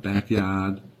got a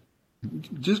backyard,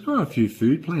 just grow a few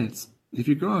food plants. If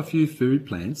you grow a few food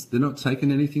plants, they're not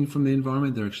taking anything from the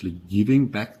environment, they're actually giving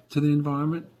back to the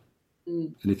environment.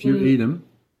 And if you eat them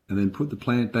and then put the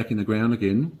plant back in the ground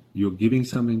again, you're giving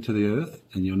something to the earth,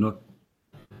 and you're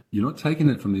not taking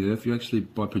it from the earth. You actually,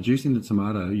 by producing the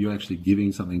tomato, you're actually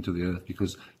giving something to the earth,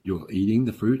 because you're eating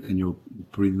the fruit and you're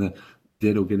putting the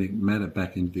dead organic matter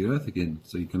back into the earth again.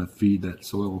 So you're going to feed that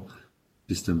soil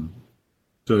system.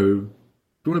 So if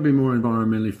you want to be more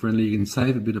environmentally friendly, you can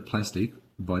save a bit of plastic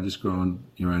by just growing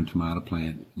your own tomato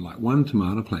plant, like one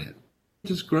tomato plant.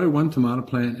 Just grow one tomato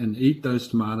plant and eat those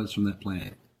tomatoes from that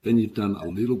plant. Then you've done a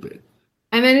little bit.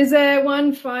 And then is there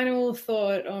one final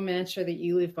thought or mantra that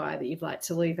you live by that you'd like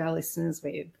to leave our listeners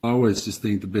with? I always just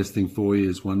think the best thing for you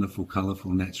is wonderful,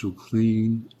 colourful, natural,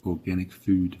 clean, organic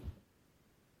food.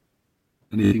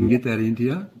 And if you can get that into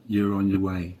you, you're on your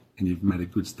way and you've made a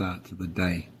good start to the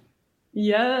day.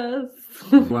 Yes.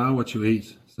 You are what you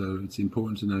eat. So it's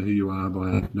important to know who you are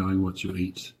by knowing what you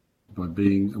eat. By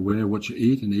being aware of what you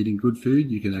eat and eating good food,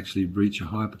 you can actually reach a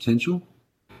high potential.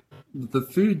 The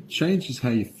food changes how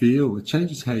you feel, it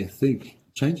changes how you think,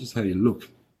 it changes how you look,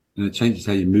 and it changes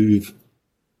how you move,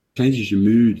 it changes your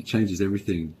mood, it changes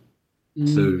everything.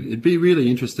 So it'd be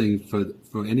really interesting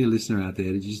for any listener out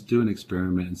there to just do an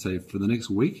experiment and say, for the next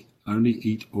week, only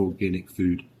eat organic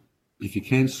food. If you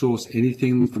can't source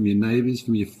anything from your neighbours,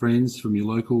 from your friends, from your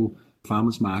local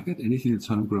farmers market, anything that's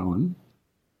homegrown,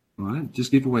 right?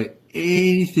 Just give away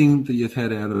anything that you've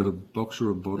had out of a box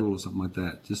or a bottle or something like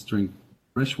that. Just drink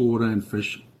fresh water and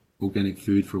fresh organic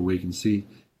food for a week and see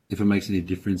if it makes any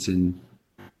difference in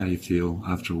how you feel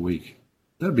after a week.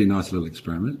 That'd be a nice little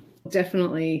experiment.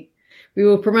 Definitely. We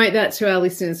will promote that to our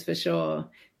listeners for sure.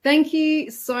 Thank you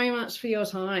so much for your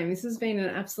time. This has been an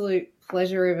absolute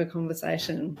pleasure of a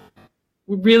conversation.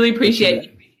 We really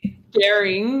appreciate you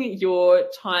sharing your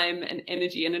time and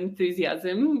energy and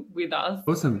enthusiasm with us.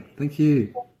 Awesome. Thank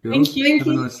you. Girls. Thank you.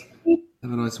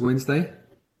 Have a nice Wednesday.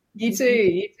 You too.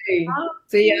 You too.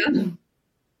 See ya.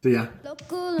 See ya.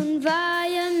 Local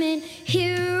environment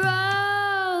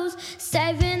heroes,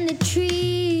 saving the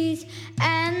trees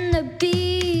and the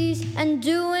bees and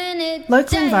doing it.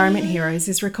 Local daily. Environment Heroes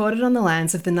is recorded on the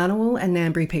lands of the Ngunnawal and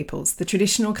Ngambri peoples, the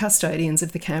traditional custodians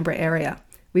of the Canberra area.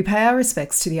 We pay our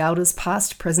respects to the elders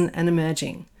past, present and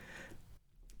emerging.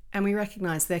 And we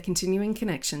recognise their continuing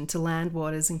connection to land,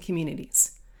 waters and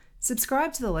communities.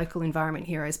 Subscribe to the Local Environment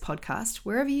Heroes podcast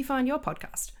wherever you find your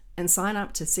podcast, and sign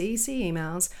up to CEC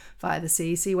emails via the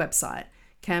CEC website,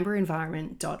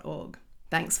 canberraenvironment.org.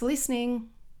 Thanks for listening.